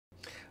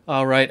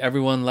All right,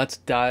 everyone, let's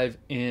dive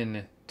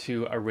in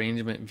to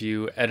arrangement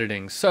view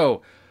editing.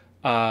 So,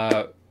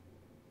 uh,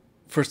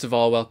 first of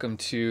all, welcome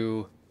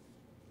to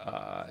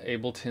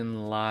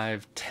Ableton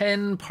Live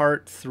 10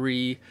 Part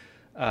 3,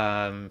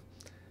 coming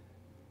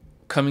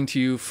to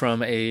you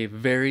from a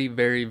very,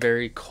 very,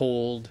 very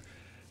cold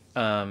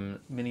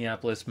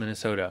Minneapolis,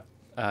 Minnesota.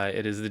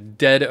 It is the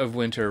dead of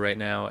winter right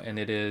now, and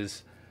it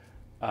is,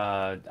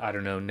 I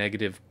don't know,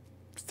 negative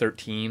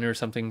 13 or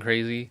something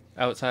crazy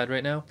outside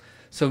right now.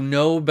 So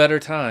no better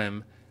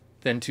time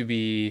than to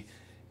be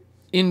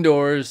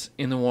indoors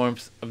in the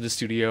warmth of the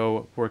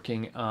studio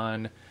working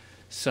on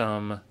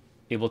some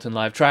Ableton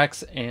Live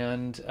tracks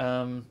and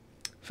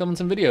filming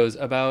some videos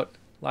about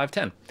Live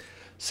 10.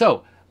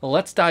 So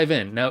let's dive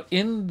in. Now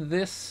in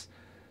this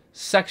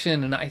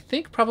section, and I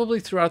think probably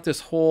throughout this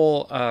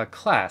whole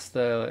class,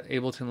 the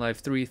Ableton Live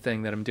 3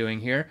 thing that I'm doing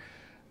here,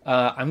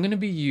 I'm going to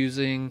be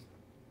using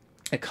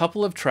a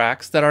couple of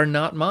tracks that are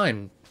not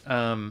mine.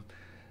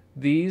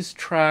 These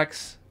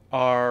tracks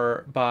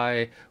are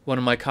by one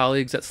of my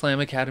colleagues at Slam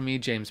Academy,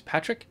 James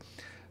Patrick.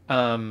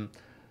 And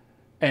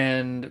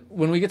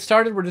when we get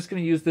started, we're just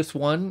going to use this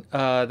one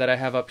that I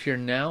have up here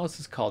now. This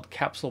is called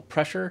Capsule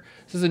Pressure.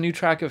 This is a new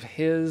track of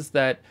his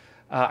that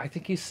I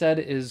think he said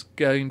is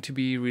going to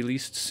be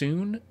released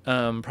soon,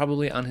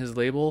 probably on his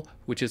label,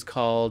 which is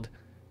called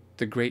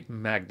The Great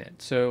Magnet.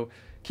 So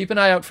keep an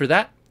eye out for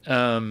that.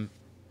 So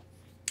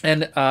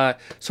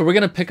we're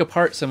going to pick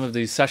apart some of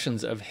these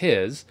sessions of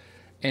his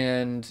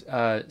and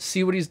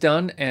see what he's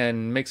done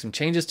and make some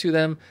changes to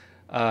them,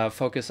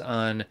 focus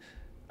on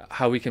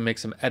how we can make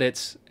some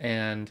edits,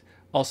 and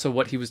also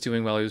what he was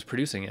doing while he was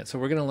producing it. So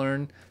we're going to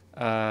learn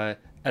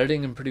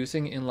editing and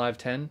producing in Live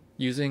 10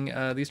 using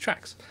these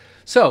tracks.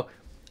 So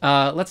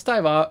let's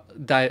dive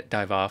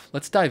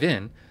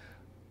in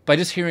by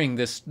just hearing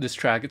this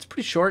track. It's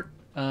pretty short,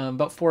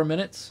 about 4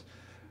 minutes.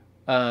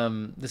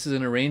 This is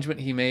an arrangement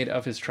he made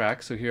of his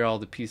track, so here are all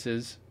the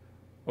pieces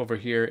over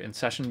here in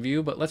session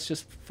view, but let's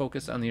just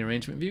focus on the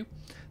arrangement view.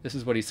 This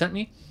is what he sent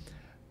me.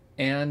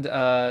 And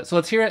so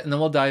let's hear it, and then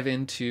we'll dive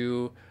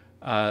into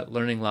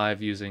learning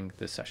live using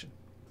this session.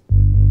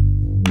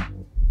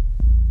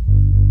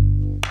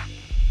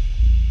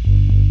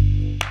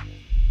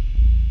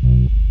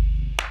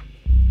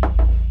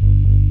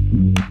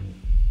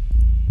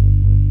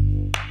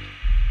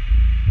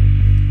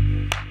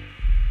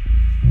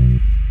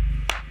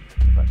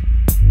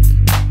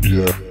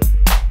 Yeah.